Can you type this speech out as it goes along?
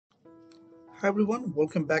Hi everyone,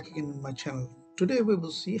 welcome back again in my channel. Today we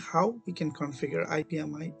will see how we can configure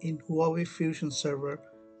IPMI in HUWAEI Fusion Server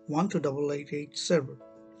 12888 server.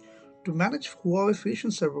 To manage HUWAEI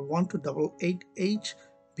Fusion Server 12888H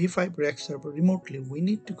B5 Rack server remotely, we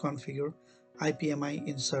need to configure IPMI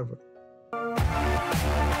in server. I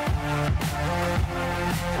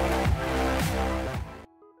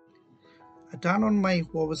turn on my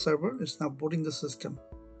HUWAEI server. It's now booting the system.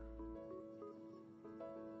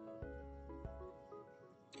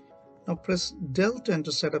 Now press Del to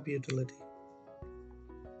enter setup utility.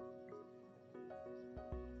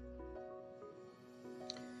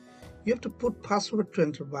 You have to put password to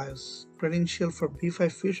enter BIOS. Credential for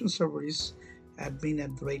B5 Fusion Server is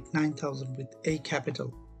admin@9000 with A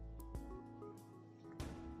capital.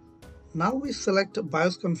 Now we select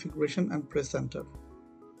BIOS configuration and press enter.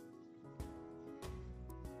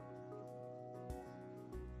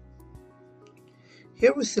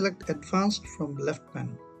 Here we select advanced from left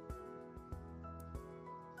menu.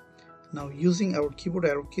 Now using our keyboard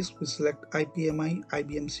arrow keys, we select IPMI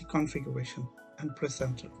IBMC configuration and press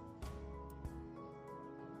enter.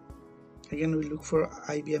 Again, we look for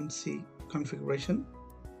IBMC configuration,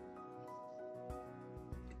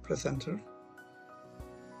 press enter.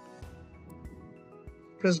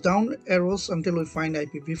 Press down arrows until we find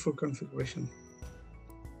IPv4 configuration.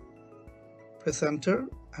 Press enter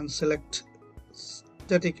and select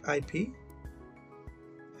static IP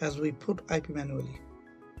as we put IP manually.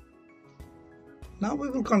 Now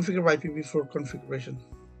we will configure IPv4 configuration.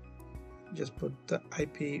 Just put the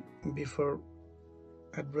IPv4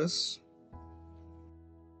 address.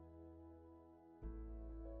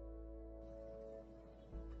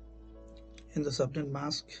 In the subnet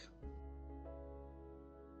mask.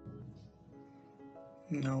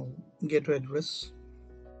 Now gateway address.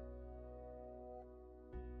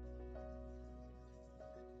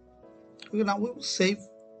 Okay, now we will save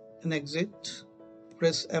and exit.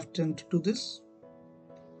 Press F10 to do this.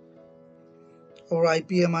 Our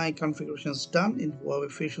IPMI configuration is done in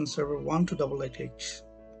HUWAEI Fusion Server 12888H.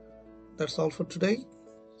 That's all for today.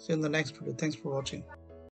 See you in the next video. Thanks for watching.